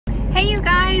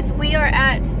guys, we are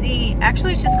at the,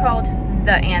 actually it's just called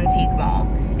the Antique Mall.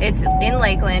 It's in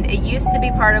Lakeland. It used to be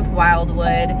part of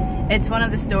Wildwood. It's one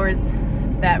of the stores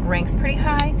that ranks pretty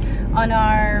high on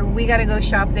our we gotta go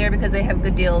shop there because they have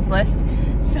good deals list.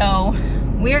 So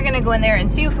we're gonna go in there and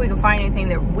see if we can find anything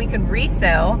that we could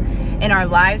resell in our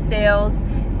live sales,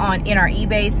 in our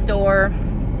eBay store,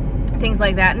 things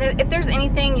like that. And if there's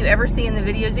anything you ever see in the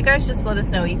videos, you guys just let us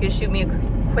know. You can shoot me a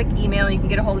quick email. You can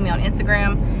get a hold of me on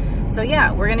Instagram. So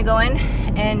yeah, we're gonna go in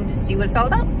and see what it's all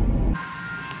about.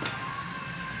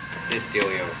 This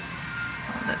dealio.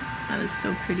 Oh, that is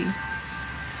so pretty.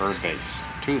 Bird vase,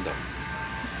 2 of them.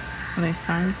 Are they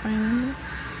signed by them?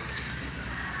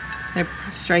 They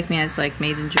strike me as like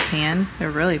made in Japan. They're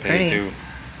really pretty. They do.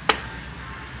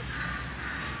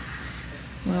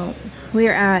 Well,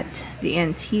 we're at the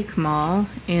Antique Mall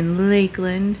in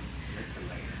Lakeland,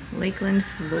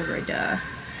 Florida.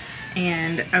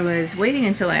 And I was waiting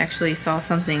until I actually saw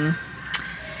something,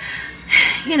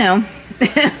 you know,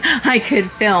 I could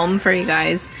film for you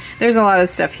guys. There's a lot of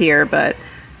stuff here, but,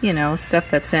 you know,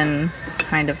 stuff that's in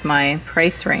kind of my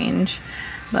price range.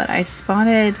 But I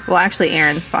spotted, well, actually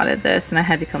Aaron spotted this and I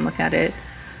had to come look at it.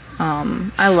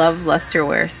 I love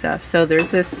lusterware stuff. So there's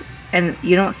this, and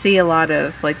you don't see a lot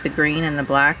of like the green and the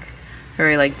black,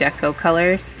 very like deco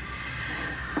colors.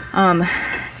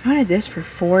 Spotted this for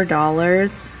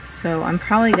 $4. So I'm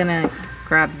probably gonna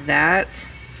grab that.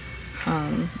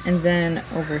 And then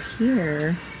over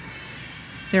here,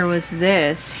 there was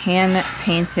this hand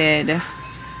painted,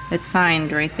 it's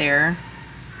signed right there.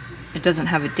 It doesn't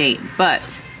have a date,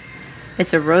 but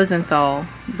it's a Rosenthal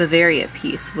Bavaria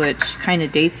piece, which kind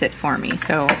of dates it for me.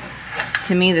 So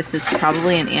to me, this is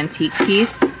probably an antique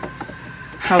piece,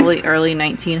 probably early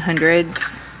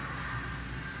 1900s.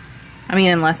 I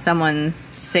mean, unless someone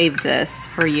saved this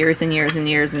for years and years and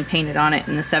years and painted on it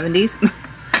in the 70s.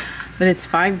 But it's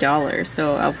 $5,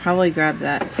 so I'll probably grab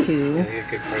that too. Yeah, they get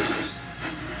good prices.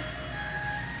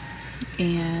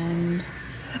 And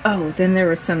oh, then there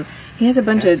was some. He has a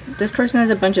bunch of. This person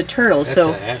has a bunch of turtles. That's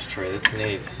so an ashtray. That's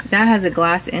neat. That has a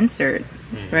glass insert,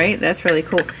 right? That's really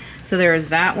cool. So there was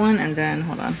that one, and then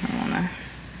hold on, I want to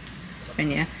spin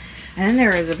you. And then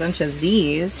there was a bunch of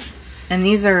these, and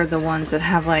these are the ones that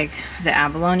have like the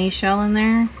abalone shell in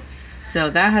there.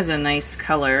 So that has a nice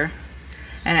color,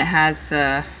 and it has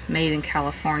the Made in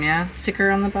California sticker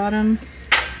on the bottom.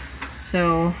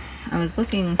 So I was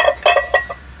looking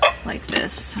like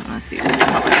this. I want to see this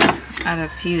color. I had a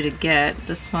few to get.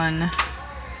 This one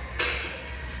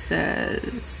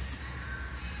says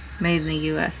Made in the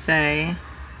USA.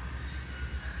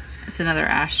 It's another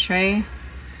ashtray.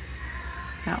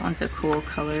 That one's a cool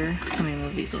color. Let me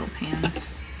move these little pans. Is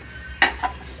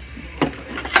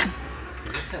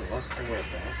this a lusterware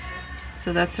basket?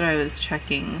 So that's what I was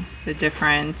checking. The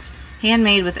different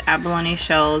handmade with abalone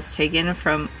shells taken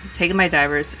by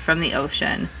divers from the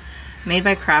ocean. Made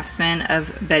by craftsmen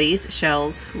of Betty's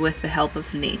shells with the help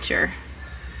of nature.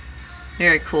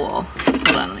 Very cool.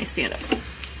 Hold on, let me stand up.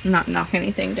 Not knock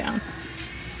anything down.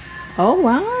 Oh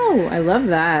wow, I love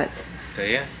that. Do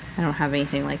you? I don't have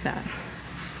anything like that.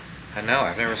 I know,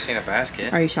 I've never seen a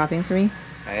basket. Are you shopping for me?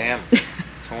 I am.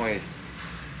 It's only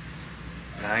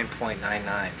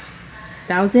 9.99.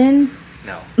 Thousand?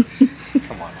 No.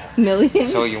 Come on now. Million?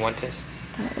 So you want this?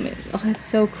 Oh, that's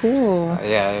so cool.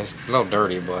 Yeah, it's a little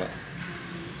dirty, but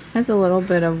Has a little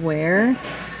bit of wear.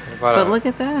 But look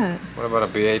at that. What about a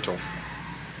beetle?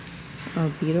 A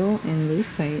beetle in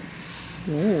lucite.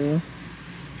 Whoa.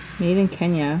 Made in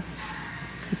Kenya.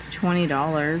 It's $20.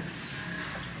 Just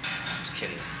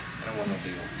kidding. I don't want no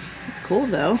beetle. It's cool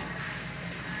though.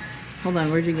 Hold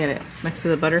on, where'd you get it? Next to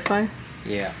the butterfly?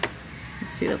 Yeah.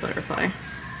 Let's see the butterfly.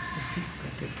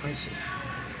 Got good prices.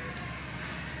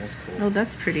 That's cool. Oh,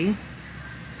 that's pretty.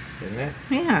 Isn't it?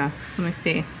 Yeah. Let me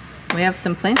see. We have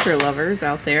some planter lovers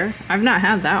out there. I've not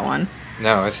had that one.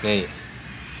 No, it's neat.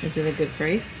 Is it a good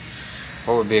price?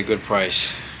 What would be a good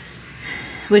price?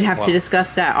 We'd have to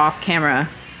discuss that off camera.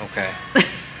 Okay.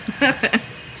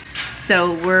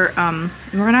 So we're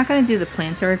not gonna do the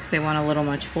planter because they want a little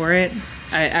much for it.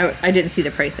 I didn't see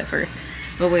the price at first,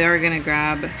 but we are gonna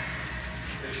grab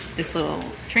this little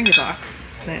trinket box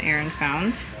that Aaron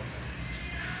found,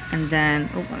 and then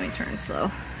let me turn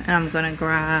slow. And I'm gonna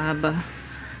grab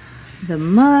the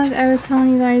mug I was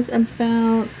telling you guys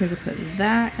about, so we can put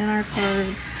that in our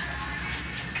cart.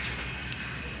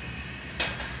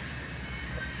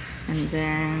 And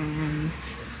then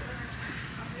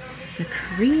the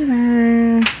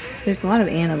creamer. There's a lot of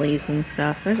Annalise and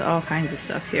stuff. There's all kinds of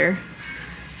stuff here.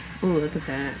 Ooh, look at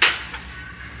that.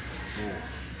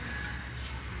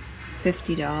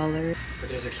 $50. But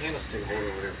there's a candlestick holder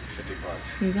over there for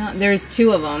 $50. You got, there's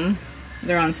 2 of them.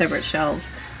 They're on separate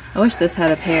shelves. I wish this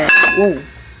had a pair.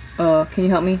 Whoa. Can you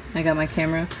help me? I got my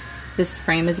camera. This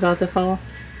frame is about to fall.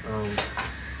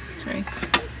 Sorry.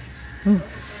 Ooh.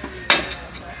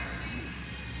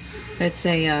 It's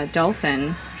a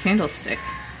dolphin candlestick.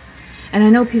 And I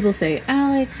know people say,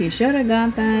 Alex, you should have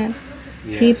got that.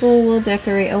 Yes. People will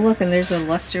decorate. Oh, look, and there's a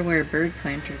lusterware bird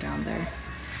planter down there.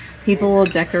 People will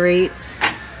decorate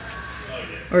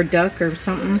or duck or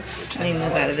something. Let me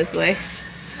move out of this way.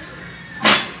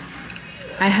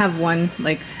 I have one,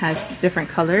 like, has different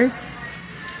colors.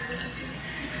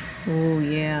 Oh,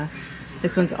 yeah.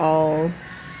 This one's all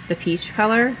the peach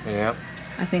color. Yep.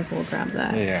 I think we'll grab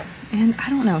that. Yeah. And I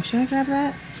don't know, should I grab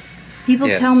that? People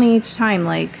tell me each time,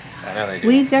 like, I know they do.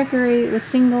 We decorate with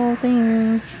single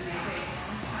things.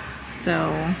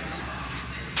 So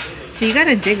you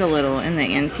gotta dig a little in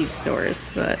the antique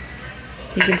stores, but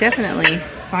you can definitely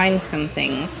find some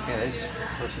things. Yeah, this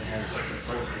person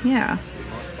has. Yeah.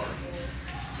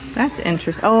 That's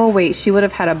interesting. Oh wait, she would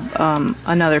have had a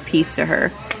another piece to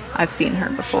her. I've seen her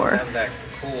before. Have that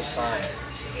cool sign.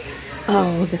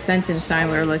 Oh, the Fenton sign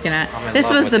we were looking at. This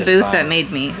was the booth that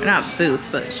made me, not booth,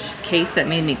 but case that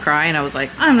made me cry, and I was like,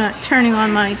 I'm not turning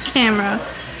on my camera.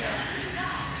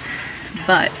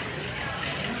 But,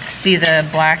 see the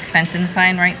black Fenton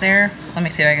sign right there? Let me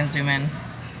see if I can zoom in.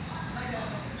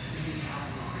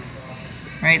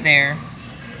 Right there.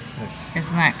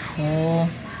 Isn't that cool?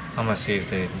 I'm gonna see if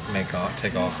they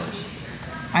take offers.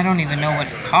 I don't even know what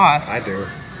it costs. I do.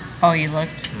 Oh, you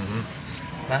looked?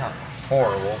 Mm-hmm. Not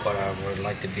horrible, but I would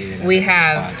like to be in a We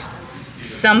have spot.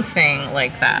 Something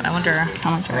like that. I wonder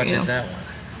how much are you? How much is that one?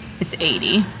 It's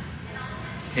 80.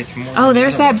 It's more. Oh,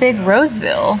 there's that big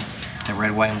Roseville. The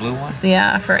red, white, and blue one?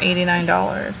 Yeah, for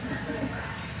 $89.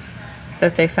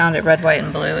 That they found at Red, White,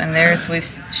 and Blue. And there's, we've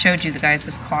showed you the guys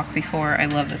this clock before. I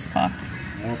love this clock.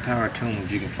 More power to them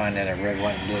if you can find that at Red,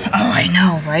 White, and Blue. Oh, I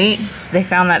know, right? So they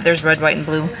found that there's Red, White, and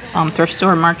Blue thrift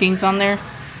store markings on there.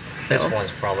 So. This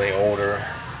one's probably older.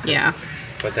 Yeah.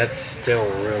 But that's still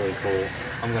really cool.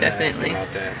 I'm going to ask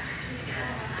about that.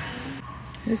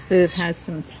 This booth has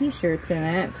some t-shirts in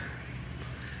it.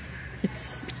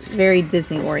 It's very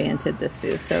Disney oriented, this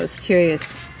booth, so I was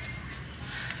curious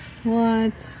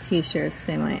what t-shirts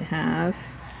they might have.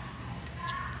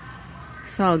 I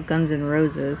saw Guns N'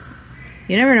 Roses.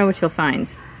 You never know what you'll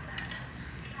find.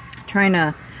 Trying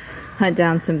to hunt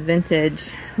down some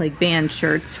vintage, like, band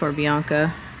shirts for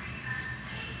Bianca.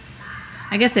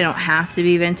 I guess they don't have to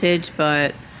be vintage,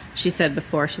 but she said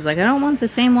before, she's like, I don't want the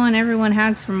same one everyone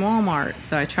has from Walmart.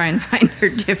 So I try and find her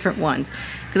different ones.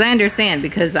 Because I understand,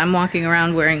 because I'm walking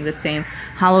around wearing the same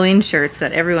Halloween shirts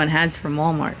that everyone has from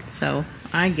Walmart. So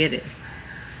I get it.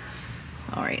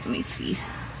 Alright, let me see.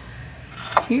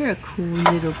 You're a cool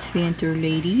little planter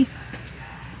lady.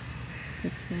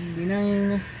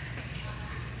 $6.99.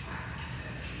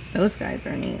 Those guys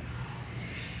are neat.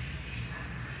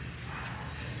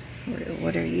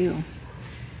 What are you?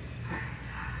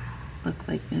 Look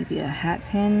like maybe a hat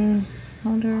pin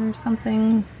holder or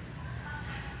something.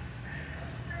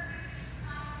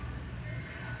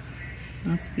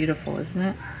 That's beautiful, isn't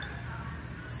it?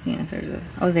 Seeing if there's a...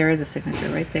 Oh, there is a signature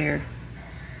right there.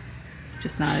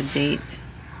 Just not a date.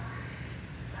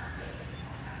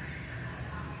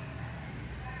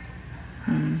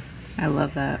 I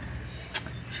love that.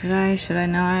 Should I? Should I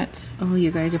not? Oh, you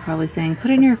guys are probably saying,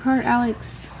 put it in your cart,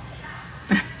 Alex.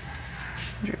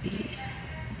 What are these?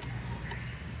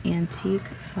 Antique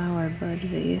flower bud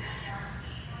vase.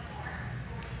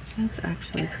 That's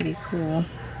actually pretty cool.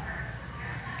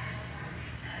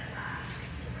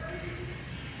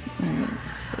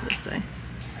 Let's go this way.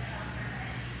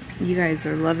 You guys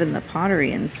are loving the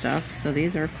pottery and stuff, so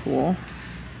these are cool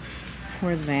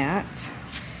for that.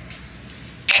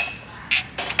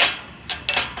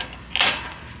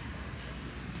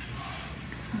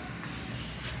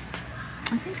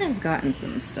 I think I've gotten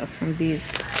some stuff from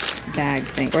these bag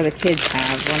things, or the kids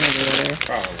have, one or the other.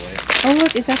 Probably. Oh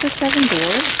look, is that the 7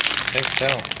 dwarves? I think so.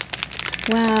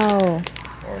 Wow.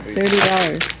 Or at least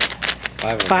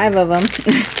 $30. 5 of them.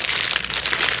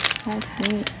 That's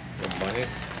neat. The bunny.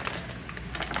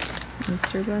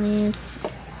 Mr. Bunnies.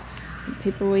 Some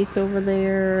paperweights over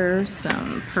there.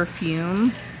 Some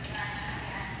perfume.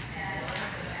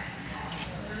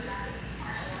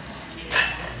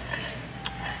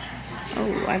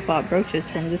 Oh, I bought brooches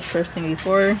from this person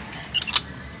before.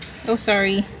 Oh,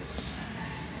 sorry.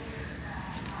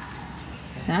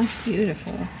 That's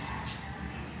beautiful.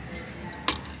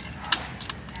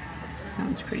 That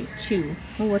one's pretty too.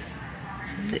 Oh, what's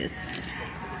this?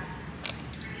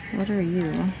 What are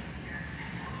you?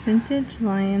 Vintage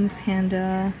lion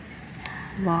panda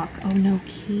lock. Oh, no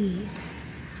key.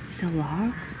 It's a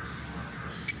lock?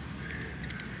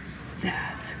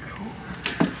 That's cool.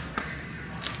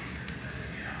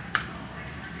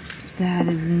 That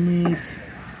is neat.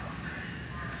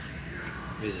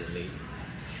 This is neat.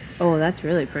 Oh, that's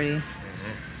really pretty.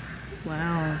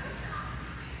 Wow.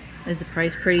 Is the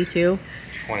price pretty too?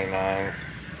 $29.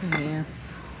 Oh, yeah.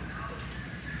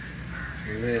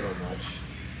 A little much.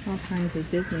 All kinds of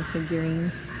Disney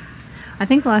figurines. I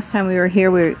think last time we were here,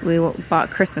 we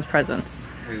bought Christmas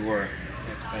presents. We were.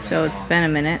 It's been a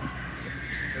minute.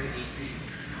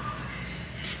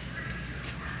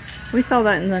 We saw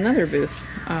that in another booth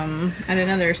at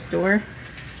another store.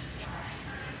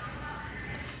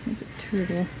 There's a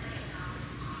turtle.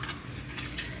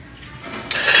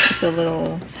 It's a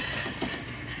little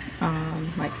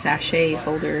like sachet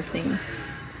holder thing.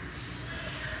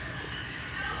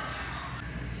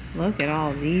 Look at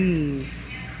all these.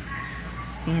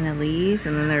 Annalise,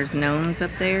 and then there's gnomes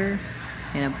up there.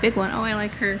 And a big one. Oh, I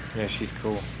like her. Yeah, she's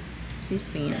cool. She's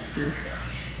fancy.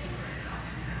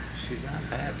 She's not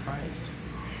bad priced.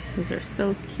 These are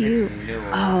so cute.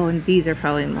 Oh, and these are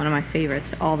probably one of my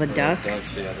favorites. All the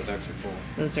ducks. Yeah, the ducks are cool.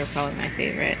 Those are probably my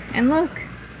favorite. And look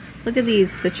at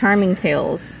these, the Charming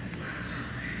Tails.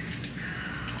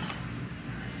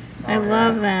 I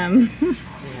love them. You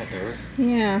had those.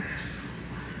 Yeah.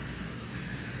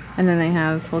 And then they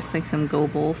have, looks like some Go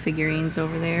Bowl figurines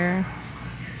over there.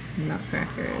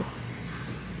 Nutcrackers.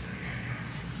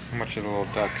 How much are the little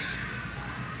ducks?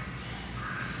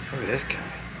 Look at this guy.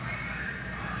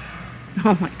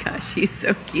 Oh my gosh, he's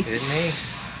so cute. Isn't he?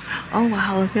 Oh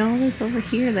wow, look at all this over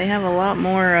here. They have a lot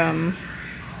more of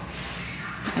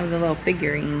the little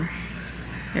figurines.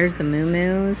 There's the Moo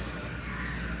Moos.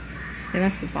 They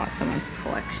must have bought someone's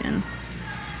collection.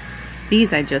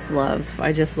 These I just love.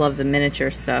 I just love the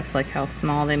miniature stuff, like how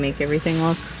small they make everything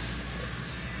look.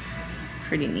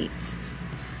 Pretty neat.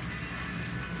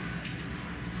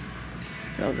 Let's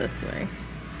go this way.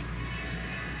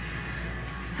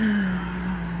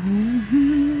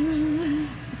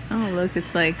 Oh look,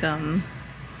 it's like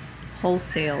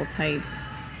wholesale type,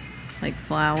 like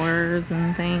flowers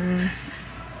and things,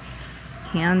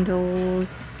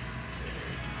 candles.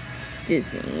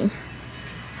 Disney.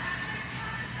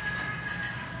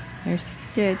 There's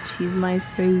Stitch. He's my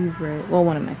favorite. Well,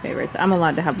 one of my favorites. I'm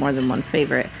allowed to have more than one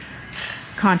favorite,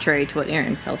 contrary to what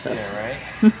Aaron tells us. Yeah,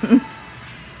 right?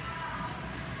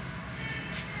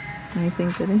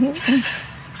 Anything good in here?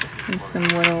 There's some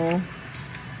little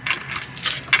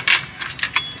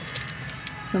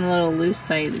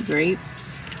lucite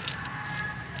grapes.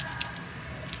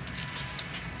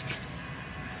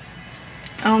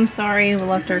 Oh, I'm sorry. We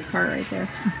left our cart right there.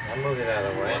 I'll move it out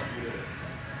of the way.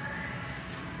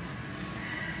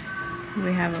 What do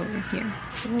we have over here?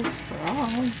 Little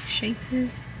frog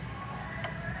shakers.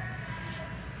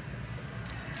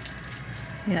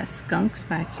 We got skunks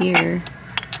back here.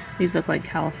 These look like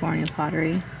California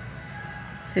pottery.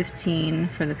 $15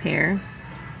 for the pair.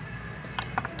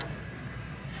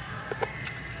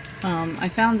 I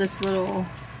found this little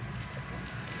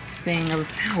thing of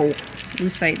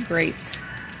lucite grapes.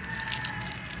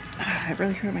 I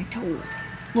really hurt my toe.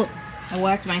 Look, I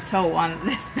whacked my toe on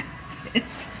this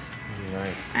basket.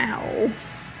 Nice. Ow.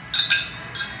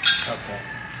 Okay.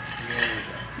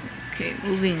 Okay,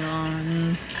 moving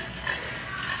on.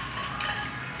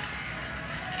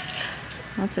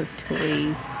 Lots of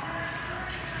toys.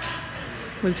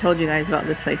 We've told you guys about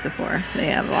this place before. They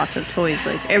have lots of toys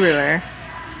like everywhere.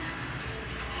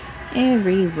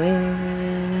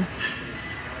 Everywhere.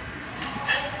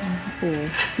 Oh,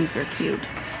 these are cute.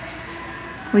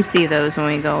 We see those when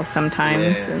we go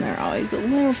sometimes, yeah. And they're always a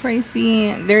little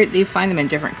pricey. You find them in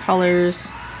different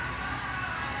colors.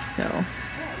 So,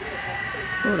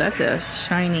 oh, that's a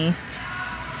shiny.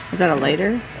 Is that a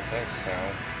lighter? I think so.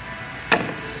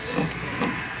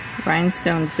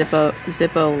 Rhinestone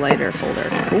Zippo lighter holder.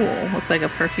 Cool. Looks like a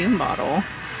perfume bottle.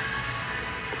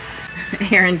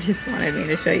 Aaron just wanted me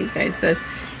to show you guys this.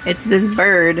 It's this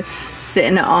bird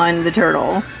sitting on the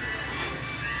turtle.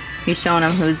 He's showing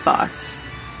him who's boss.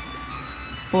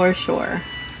 For sure.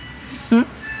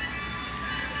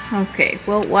 Okay,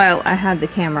 well, while I had the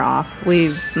camera off,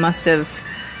 we must have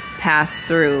passed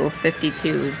through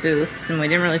 52 booths, and we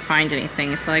didn't really find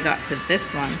anything until I got to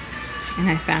this one. And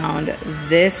I found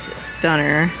this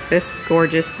stunner, this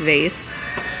gorgeous vase.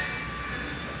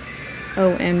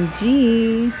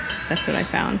 OMG. That's what I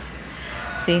found.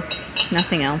 See,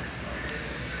 nothing else.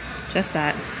 Just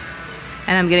that.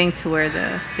 And I'm getting to where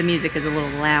the music is a little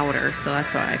louder, so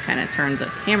that's why I kind of turned the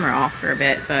camera off for a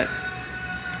bit. But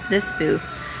this booth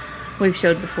we've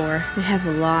showed before. They have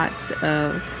lots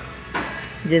of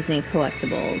Disney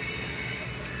collectibles.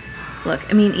 Look,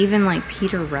 I mean, even like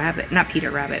Peter Rabbit. Not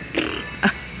Peter Rabbit.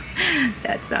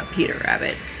 That's not Peter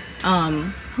Rabbit.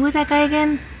 Who is that guy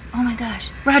again? Oh my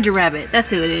gosh. Roger Rabbit. That's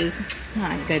who it is.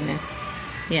 My goodness.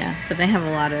 Yeah, but they have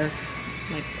a lot of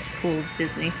like cool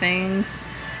Disney things.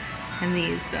 And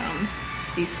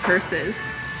these purses.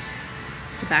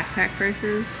 The backpack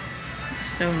purses. Are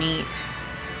so neat.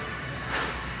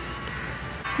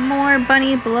 More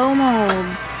bunny blow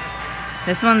molds.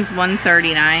 This one's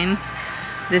 $139.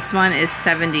 This one is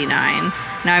 $79.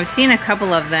 Now I've seen a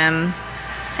couple of them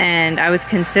and I was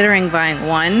considering buying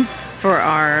one for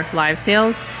our live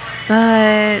sales,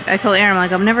 but I told Aaron, I'm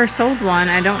like, I've never sold one.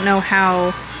 I don't know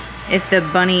how, if the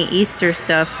bunny Easter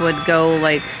stuff would go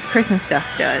like Christmas stuff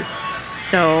does.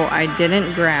 So I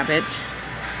didn't grab it.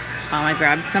 I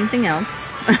grabbed something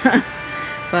else.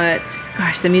 But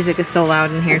gosh, the music is so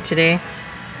loud in here today.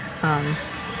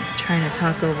 Trying to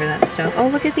talk over that stuff. Oh,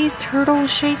 look at these turtle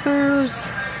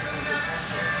shakers.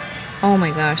 Oh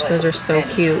my gosh, those are so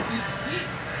cute.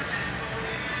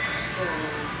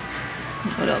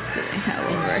 What else do they have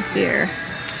over here?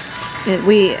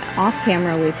 Off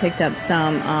camera, we picked up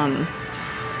some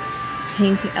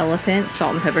pink elephant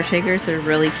salt and pepper shakers. They're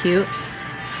really cute.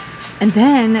 And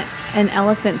then an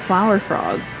elephant flower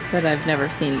frog that I've never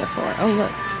seen before. Oh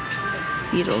look,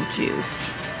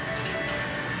 Beetlejuice.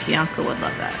 Bianca would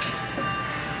love that.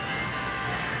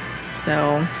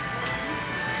 So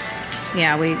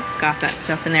yeah, we got that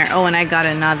stuff in there. Oh, and I got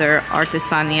another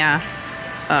Artisania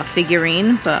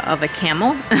figurine, but of a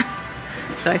camel.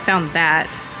 So I found that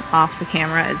off the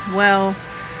camera as well.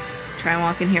 Try and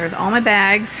walk in here with all my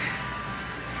bags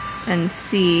and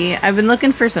see. I've been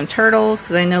looking for some turtles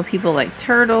because I know people like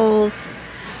turtles.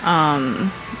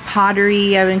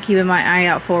 Pottery I've been keeping my eye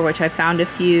out for, which I found a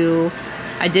few.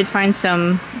 I did find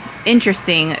some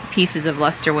interesting pieces of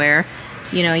lusterware.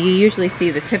 You know, you usually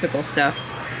see the typical stuff,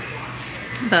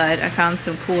 but I found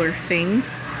some cooler things.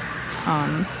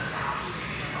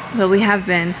 But we have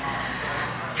been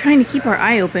trying to keep our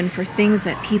eye open for things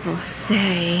that people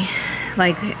say,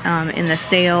 like in the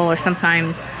sale, or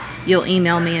sometimes you'll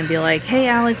email me and be like, hey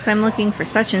Alex, I'm looking for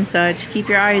such and such, keep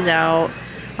your eyes out.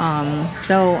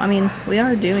 So I mean, we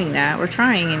are doing that. We're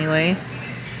trying anyway.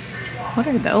 What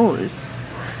are those?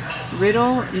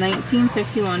 Riddle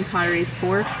 1951 pottery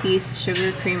 4-piece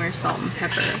sugar creamer salt and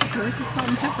pepper. Where's the salt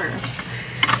and pepper?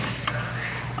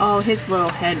 Oh, his little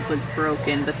head was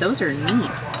broken, but those are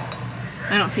neat.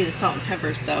 I don't see the salt and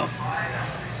peppers though.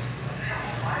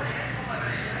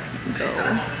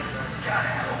 Go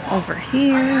over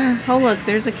here. Oh look,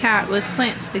 there's a cat with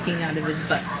plants sticking out of his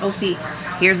butt. Oh, see,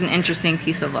 here's an interesting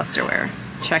piece of lusterware.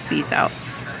 Check these out.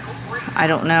 I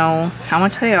don't know how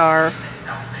much they are,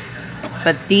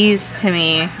 but these to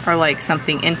me are like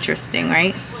something interesting,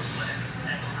 right?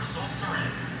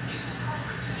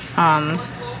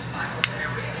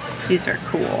 These are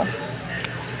cool.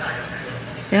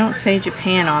 They don't say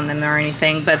Japan on them or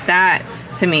anything, but that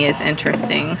to me is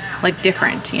interesting. Like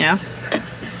different, you know?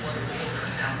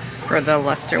 For the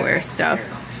lusterware stuff.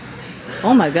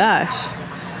 Oh my gosh.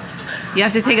 You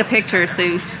have to take a picture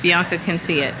so Bianca can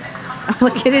see it.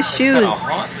 Look at his shoes.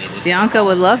 Bianca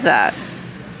would love that.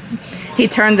 He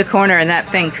turned the corner and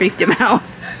that thing creeped him out.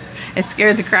 It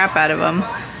scared the crap out of him.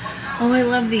 Oh, I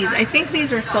love these. I think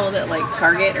these are sold at like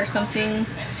Target or something.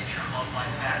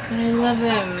 But I love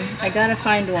them. I gotta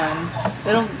find one.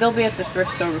 They'll be at the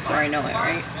thrift store before I know it,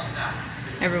 right?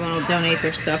 Everyone will donate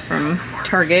their stuff from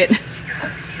Target.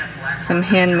 Some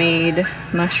handmade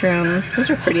mushroom. Those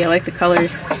are pretty. I like the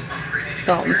colors.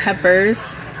 Salt and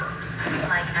peppers.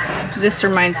 This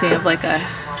reminds me of like a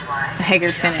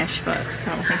Haggard finish, but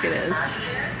I don't think it is.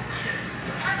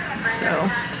 So,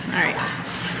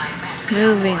 alright.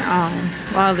 Moving on.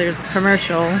 Wow, there's a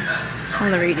commercial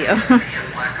on the radio.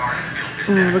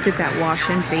 Ooh, look at that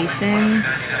wash and basin.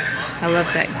 I love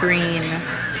that green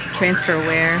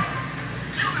transferware.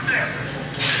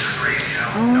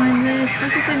 Oh, and this.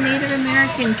 Look at the Native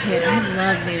American kit. I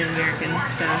love Native American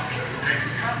stuff.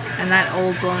 And that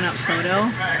old blown up photo.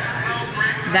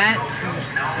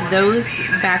 Those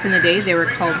back in the day, they were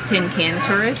called tin can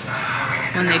tourists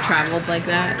when they traveled like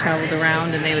that, traveled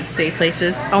around, and they would stay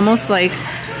places almost like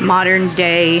modern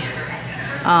day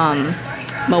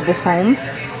mobile home.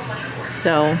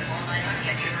 So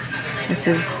this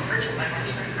is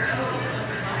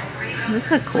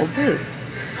a cool booth.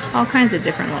 All kinds of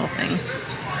different little things.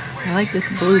 I like this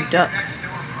blue duck.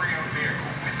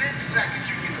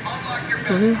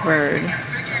 Blue bird.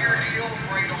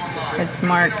 It's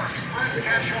marked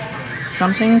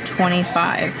something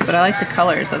 25, but I like the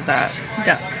colors of that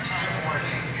duck.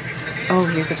 Oh,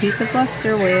 here's a piece of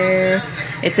lusterware.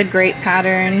 It's a great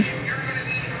pattern.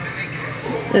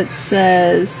 It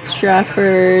says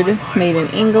Stratford, made in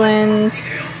England.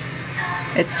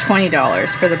 It's $20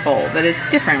 for the bowl, but it's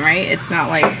different, right? It's not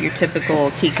like your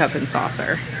typical teacup and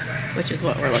saucer, which is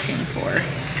what we're looking for.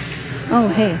 Oh,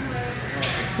 hey,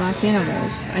 glass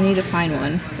animals. I need to find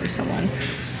one for someone.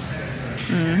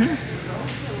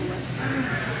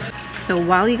 So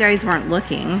while you guys weren't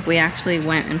looking, we actually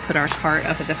went and put our cart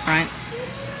up at the front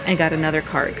and got another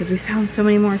cart because we found so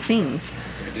many more things.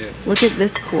 We did. Look at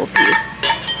this cool piece.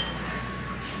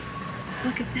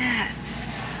 Look at that.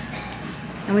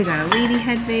 And we got a lady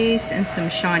head vase and some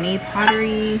Shawnee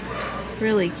pottery.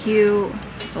 Really cute.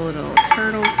 A little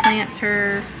turtle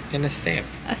planter. And a stamp.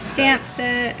 A stamp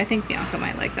set. I think Bianca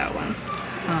might like that one.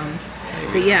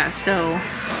 But yeah, so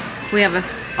we have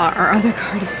our other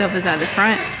cart of stuff is at the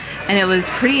front. And it was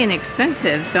pretty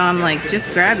inexpensive. So I'm like,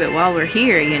 just grab it while we're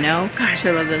here, you know? Gosh,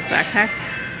 I love those backpacks.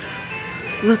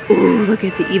 Look, ooh, look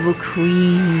at the Evil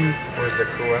Queen. Where's the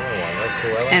Cruella one? No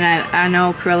Cruella? And I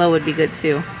know Cruella would be good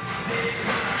too.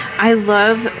 I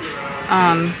love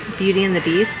Beauty and the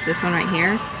Beast, this one right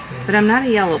here, but I'm not a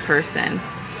yellow person.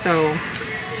 So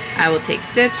I will take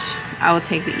Stitch, I will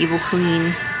take the Evil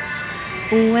Queen.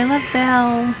 Oh, I love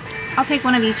Belle. I'll take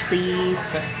one of each, please.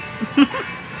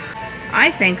 I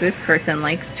think this person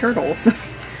likes turtles.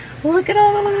 Look at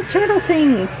all the little turtle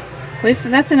things.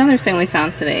 That's another thing we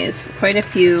found today is quite a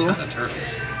few A ton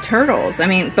of turtles. I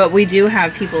mean, but we do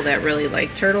have people that really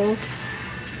like turtles.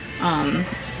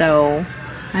 So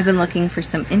I've been looking for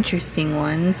some interesting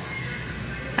ones.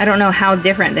 I don't know how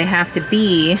different they have to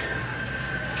be.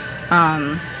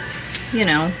 You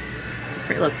know,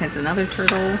 look, there's another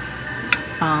turtle.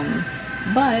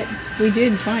 But we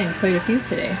did find quite a few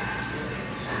today.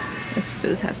 This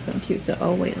booth has some cute stuff.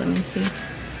 Oh wait, let me see.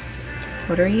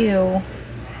 What are you?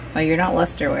 Oh, you're not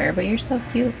lusterware, but you're so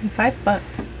cute. $5.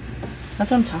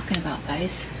 That's what I'm talking about,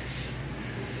 guys.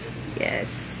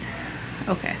 Yes.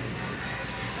 Okay.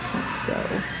 Let's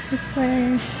go this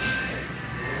way.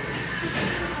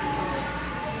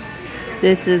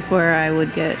 This is where I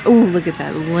would get... Oh, look at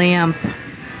that lamp.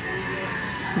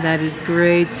 That is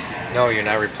great. No, you're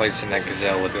not replacing that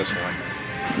Gazelle with this one.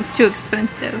 It's too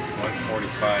expensive.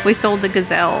 $145. We sold the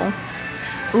Gazelle.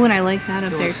 Oh, and I like that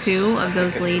up there too, of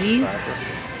those ladies.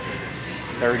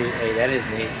 38, that is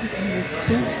neat. That is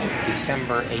cool.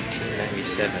 December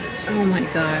 1897. It says. Oh my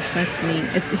gosh, that's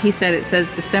neat. He said it says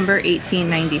December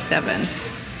 1897.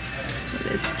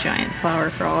 This giant flower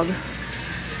frog.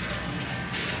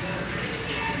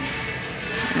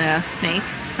 Yeah, snake.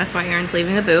 That's why Aaron's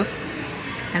leaving the booth.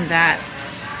 And that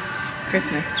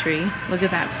Christmas tree. Look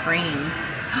at that frame.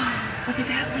 Look at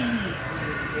that lady.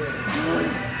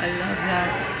 I love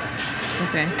that.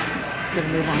 Okay,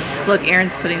 gonna move on. Look,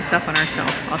 Aaron's putting stuff on our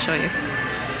shelf. I'll show you.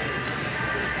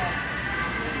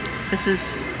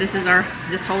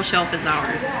 This whole shelf is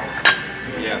ours.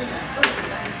 Yes.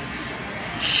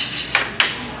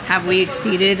 Have we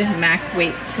exceeded max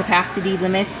weight capacity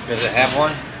limit? Does it have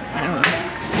one? I don't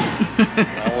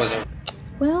know. I wasn't.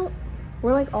 Well,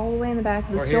 we're like all the way in the back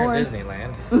of the store. We're here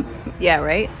at Disneyland. Yeah,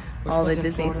 right? Which all the one's in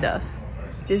Disney Florida? stuff.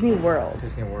 Disney World.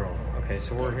 Disney World. Okay,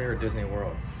 so we're here at Disney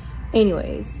World.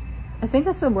 Anyways, I think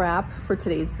that's a wrap for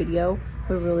today's video.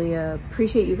 We really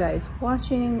appreciate you guys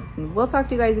watching, and we'll talk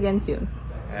to you guys again soon.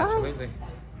 Absolutely. Bye.